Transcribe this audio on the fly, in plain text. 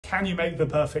Can you make the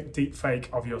perfect deep fake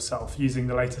of yourself using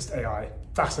the latest AI?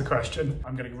 That's the question.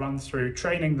 I'm going to run through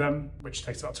training them, which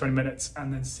takes about 20 minutes,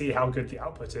 and then see how good the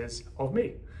output is of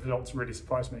me. The results really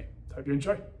surprised me. Hope you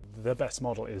enjoy. The best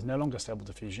model is no longer Stable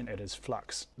Diffusion, it is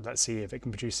Flux. Let's see if it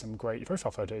can produce some great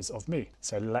profile photos of me.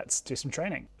 So let's do some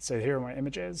training. So here are my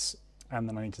images, and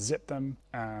then I need to zip them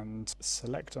and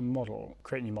select a model,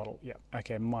 create new model. Yeah,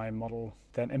 okay, my model,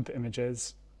 then input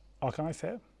images, archive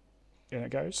here. In it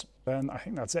goes. Then I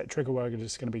think that's it. Trigger word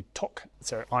is going to be Tok.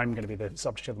 So I'm going to be the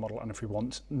subject of the model, and if we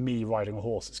want me riding a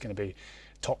horse, it's going to be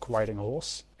Tok riding a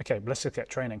horse. Okay, let's look at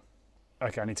training.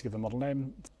 Okay, I need to give the model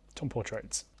name. Tom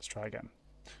Portraits. Let's try again.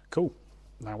 Cool.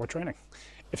 Now we're training.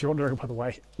 If you're wondering, by the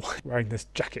way, why I'm wearing this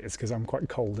jacket, is because I'm quite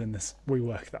cold in this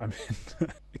WeWork that I'm in.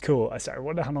 Cool. So I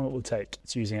wonder how long it will take.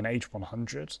 It's using an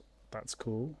H100. That's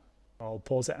cool. I'll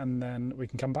pause it and then we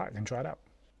can come back and try it out.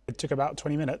 It took about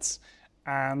 20 minutes.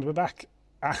 And we're back,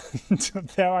 and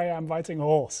there I am riding a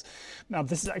horse. Now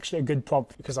this is actually a good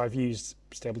prompt because I've used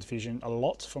Stable Diffusion a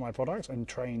lot for my product and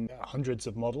trained hundreds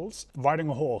of models. Riding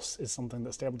a horse is something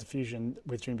that Stable Diffusion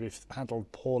with Dream Booth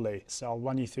handled poorly, so I'll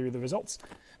run you through the results.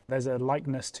 There's a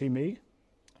likeness to me.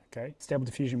 Okay, Stable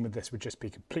Diffusion with this would just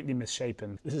be completely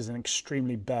misshapen. This is an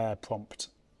extremely bare prompt.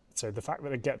 So the fact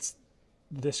that it gets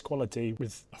this quality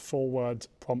with a 4-word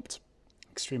prompt,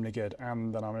 extremely good.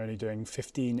 And then I'm only doing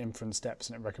 15 inference steps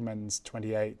and it recommends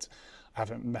 28. I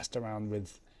haven't messed around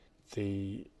with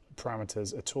the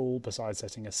parameters at all besides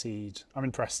setting a seed. I'm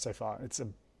impressed so far. It's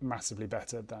massively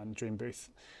better than Dream Booth.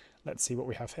 Let's see what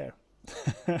we have here.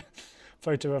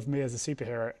 Photo of me as a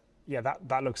superhero. Yeah,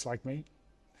 that looks like me.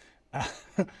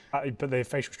 But the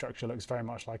facial structure looks very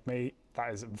much like me.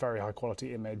 That is a very high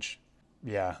quality image.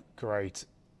 Yeah, great.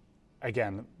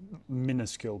 Again,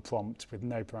 minuscule prompt with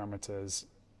no parameters.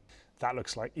 That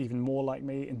looks like even more like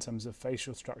me in terms of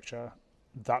facial structure.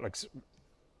 That looks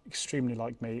extremely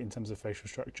like me in terms of facial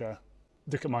structure.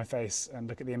 Look at my face and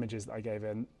look at the images that I gave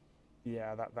in.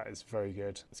 Yeah, that is very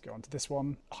good. Let's go on to this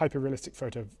one. Hyper-realistic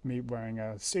photo of me wearing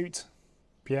a suit.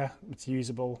 Yeah, it's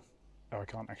usable. Oh, I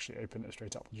can't actually open it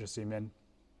straight up. I'll just zoom in.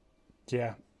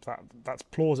 Yeah, that's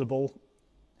plausible.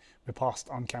 We're past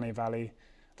Uncanny Valley.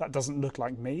 That doesn't look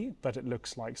like me, but it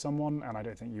looks like someone, and I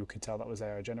don't think you could tell that was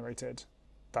AI generated.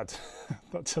 That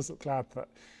doesn't that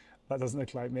doesn't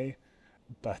look like me,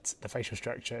 but the facial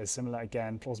structure is similar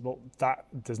again, plausible. That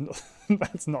does not.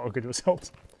 That's not a good result.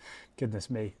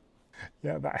 Goodness me.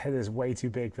 Yeah, that head is way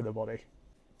too big for the body.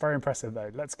 Very impressive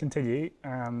though. Let's continue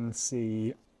and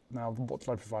see now what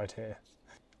do I provide here.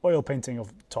 Oil painting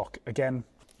of Tok. Again,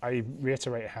 I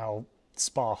reiterate how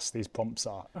sparse these prompts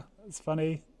are. It's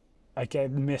funny.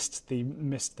 Again, missed the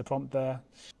prompt there.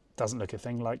 Doesn't look a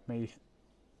thing like me.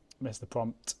 Missed the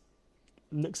prompt.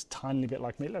 Looks a tiny bit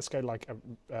like me. Let's go like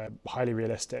a highly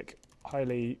realistic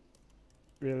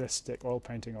oil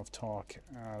painting of Tok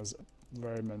as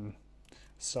Roman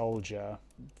soldier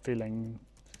feeling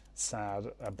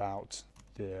sad about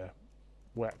the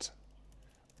wet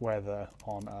weather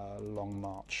on a long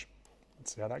march.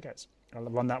 Let's see how that goes. I'll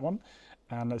run that one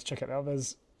and let's check out the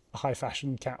others. A high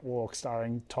fashion catwalk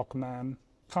starring Tok Man.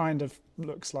 Kind of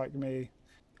looks like me.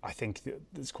 I think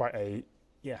it's quite a,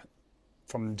 yeah,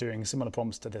 from doing similar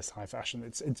prompts to this high fashion,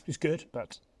 it's good,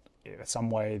 but in some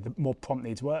way the more prompt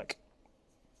needs work.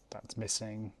 That's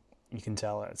missing. You can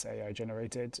tell it's AI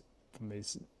generated from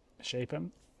these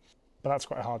shapen, but that's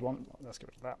quite a hard one. Let's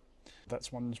get rid of that.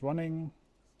 That's one's running.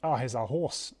 Oh, here's our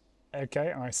horse.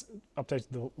 Okay, I updated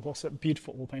the horse.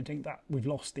 Beautiful wall painting. That we've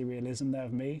lost the realism there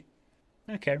of me.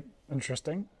 Okay,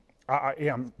 interesting.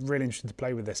 Yeah, I'm really interested to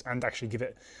play with this and actually give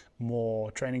it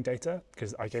more training data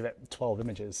because I gave it 12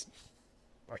 images.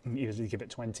 I can easily give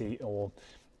it 20 or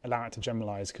allow it to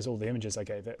generalize because all the images I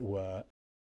gave it were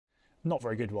not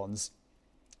very good ones.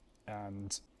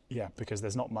 And yeah, because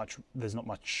there's not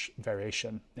much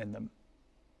variation in them.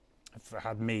 If it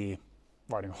had me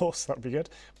riding a horse, that would be good,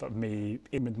 but me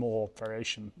with more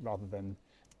variation rather than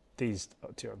these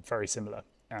two are very similar.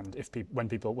 And if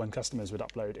when customers would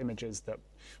upload images that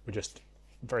were just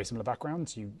very similar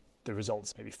backgrounds, the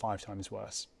results may be 5 times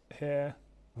worse. Here,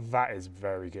 that is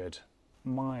very good.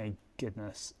 My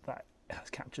goodness, that has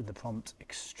captured the prompt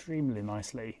extremely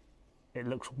nicely. It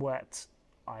looks wet.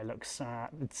 I look sad.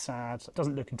 It's sad. It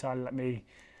doesn't look entirely like me.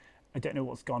 I don't know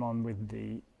what's gone on with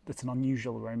it's an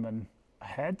unusual Roman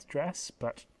head dress,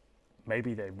 but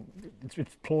maybe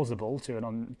it's plausible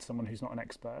to someone who's not an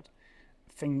expert.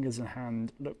 Fingers and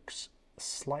hand looks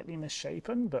slightly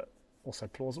misshapen, but also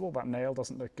plausible. That nail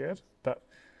doesn't look good, but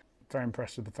very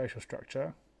impressed with the facial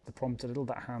structure. The prompt a little,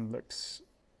 that hand looks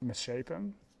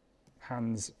misshapen.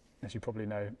 Hands, as you probably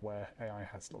know, where AI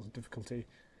has lots of difficulty.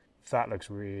 That looks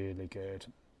really good.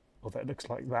 Although it looks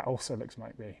like that also looks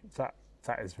like me.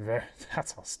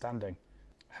 That's outstanding.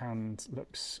 Hand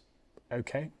looks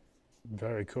okay.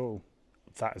 Very cool.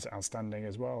 That is outstanding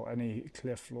as well. Any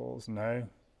clear flaws? No.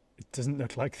 It doesn't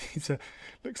look like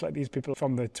looks like these people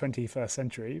from the 21st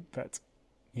century, but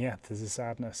yeah, there's a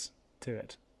sadness to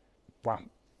it. Wow.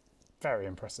 Very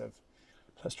impressive.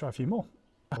 Let's try a few more.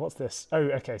 What's this? Oh,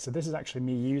 okay. So this is actually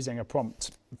me using a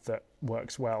prompt that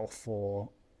works well for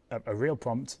a real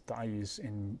prompt that I use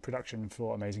in production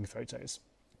for amazing photos.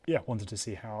 Yeah, wanted to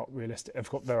see how realistic. Of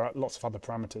course, there are lots of other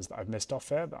parameters that I've missed off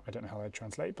there that I don't know how they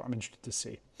translate, but I'm interested to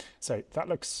see. So that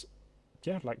looks,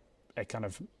 yeah, like a kind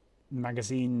of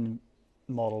magazine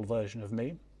model version of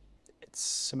me. It's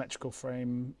symmetrical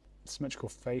frame, symmetrical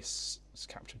face. It's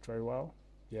captured very well.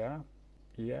 Yeah,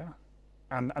 yeah.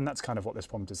 And that's kind of what this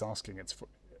prompt is asking. It's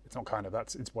not kind of,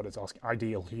 it's what it's asking.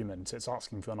 Ideal human. So it's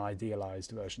asking for an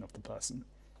idealized version of the person.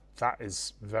 That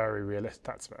is very realistic.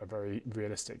 That's a very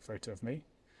realistic photo of me,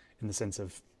 in the sense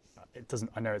of it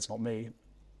doesn't. I know it's not me.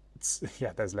 It's,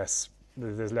 yeah.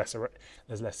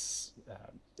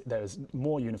 There's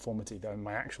more uniformity than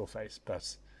my actual face,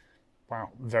 but wow,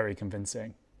 very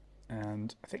convincing.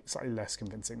 And I think slightly less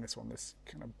convincing this one. This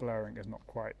kind of blurring is not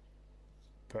quite.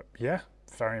 But yeah,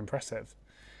 very impressive.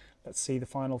 Let's see the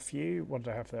final few. What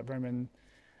did I have there? Roman.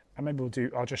 And maybe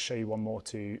I'll just show you one more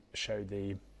to show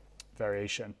the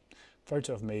variation.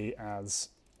 Photo of me as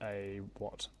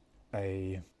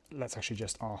let's actually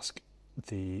just ask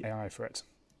the AI for it.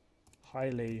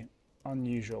 Highly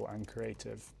unusual and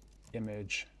creative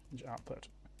image output.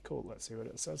 Cool, let's see what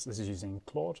it says. This is using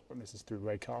Claude, and this is through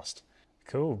Raycast.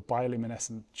 Cool,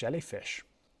 bioluminescent jellyfish.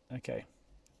 Okay,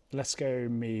 let's go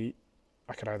me.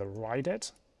 I could either ride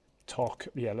it, talk,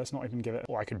 yeah, let's not even give it,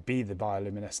 or I could be the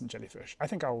bioluminescent jellyfish. I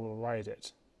think I will ride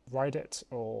it. Ride it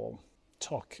or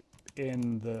talk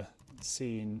in the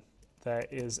scene. There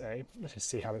is let's just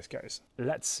see how this goes.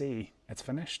 Let's see, it's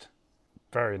finished.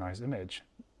 Very nice image.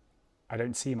 I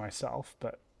don't see myself,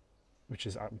 but which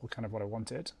is kind of what I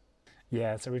wanted.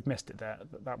 Yeah, so we've missed it there.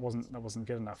 That wasn't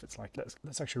good enough. It's like,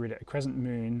 let's actually read it. A crescent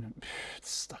moon, it's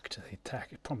stuck to the tech.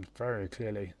 It prompts very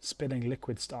clearly. Spinning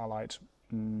liquid starlight.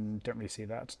 Don't really see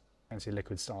that. I don't see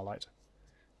liquid starlight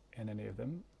in any of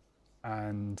them.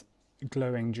 And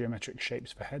glowing geometric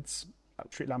shapes for heads.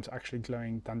 Street lamps are actually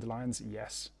glowing dandelions.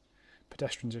 Yes.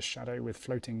 Pedestrians as shadow with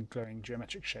floating glowing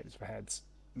geometric shapes for heads.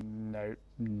 No,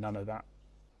 none of that.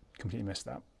 Completely missed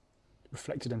that.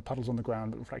 Reflected in puddles on the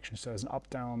ground, but reflection shows an up,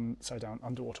 down, side down,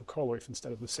 underwater coral reef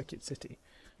instead of the city.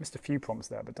 Missed a few prompts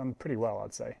there, but done pretty well,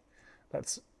 I'd say.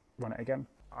 Let's run it again.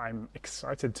 I'm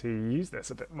excited to use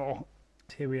this a bit more.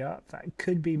 Here we are. That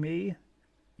could be me.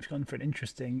 We've gone for an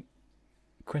interesting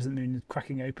crescent moon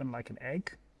cracking open like an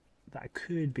egg. That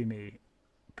could be me,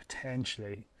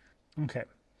 potentially. Okay.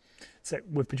 So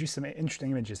we've produced some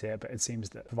interesting images here, but it seems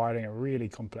that providing a really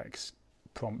complex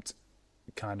prompt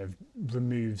kind of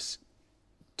removes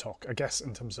talk. I guess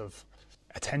in terms of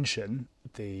attention,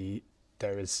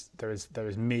 there is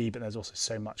me, but there's also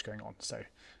so much going on. So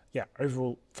yeah,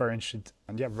 overall very interested,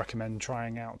 and yeah, recommend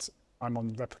trying out. I'm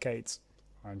on Replicate.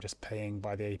 I'm just paying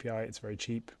by the API. It's very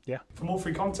cheap. Yeah. For more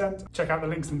free content, check out the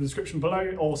links in the description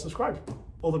below or subscribe.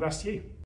 All the best to you.